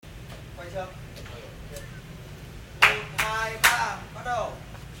quay chưa? 1, 2, 3, bắt đầu.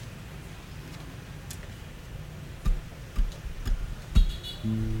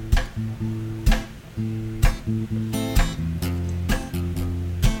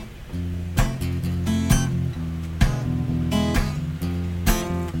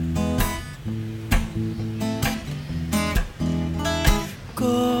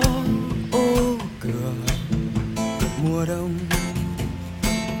 Có ô cửa mùa đông,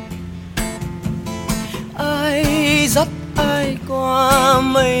 ai dắt ai qua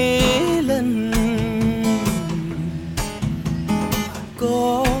mấy lần.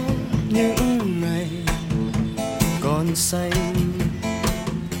 Có những ngày còn xanh,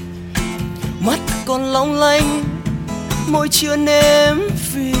 mắt còn long lanh, môi chưa nếm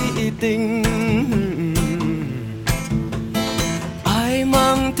vị tình. Ai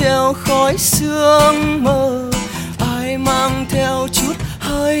mang theo khói sương mơ, ai mang theo chút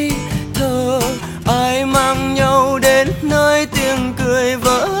hơi thở, ai mang nhau đến nơi tiếng cười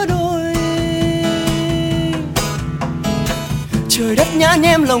vỡ đôi. Trời đất nhã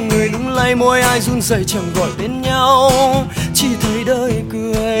nhem lòng người lung lay, môi ai run rẩy chẳng gọi bên nhau, chỉ thấy đời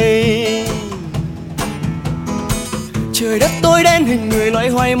cười. Trời đất tối đen hình người loay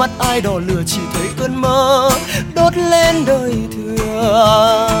hoay, mắt ai đỏ lửa chỉ thấy cơn mơ đốt lên đời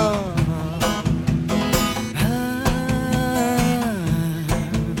thừa.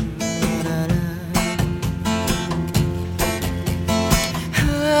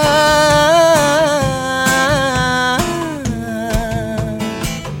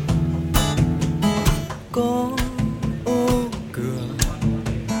 Có ô cửa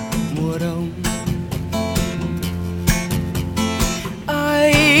mùa đông,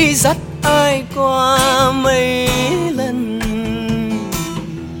 ai dắt ai qua mấy lần.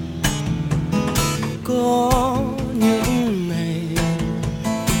 Có những ngày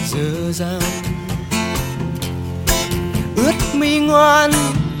dở dang, ướt mi ngoan,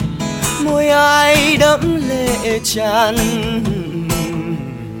 môi ai đẫm lệ tràn.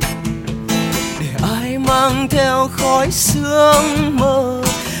 Để ai mang theo khói sương mơ,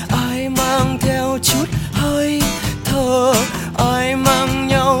 ai mang theo chút hơi thở, ai mang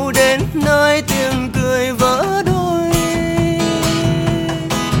nhau đến nơi tiếng cười vỡ đôi.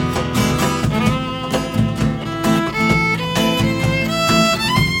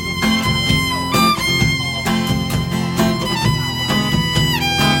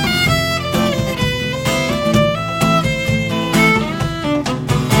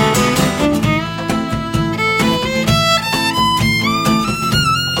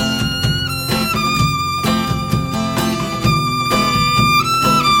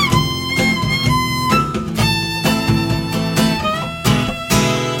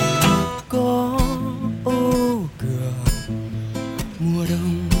 Mùa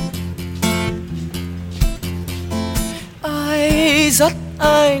đông, ai dắt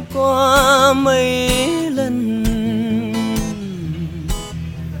ai qua mấy lần.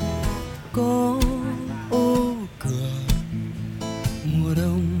 Có ô cửa mùa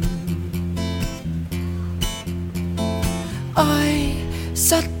đông, ai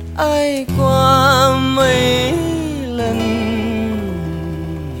dắt ai qua mấy lần.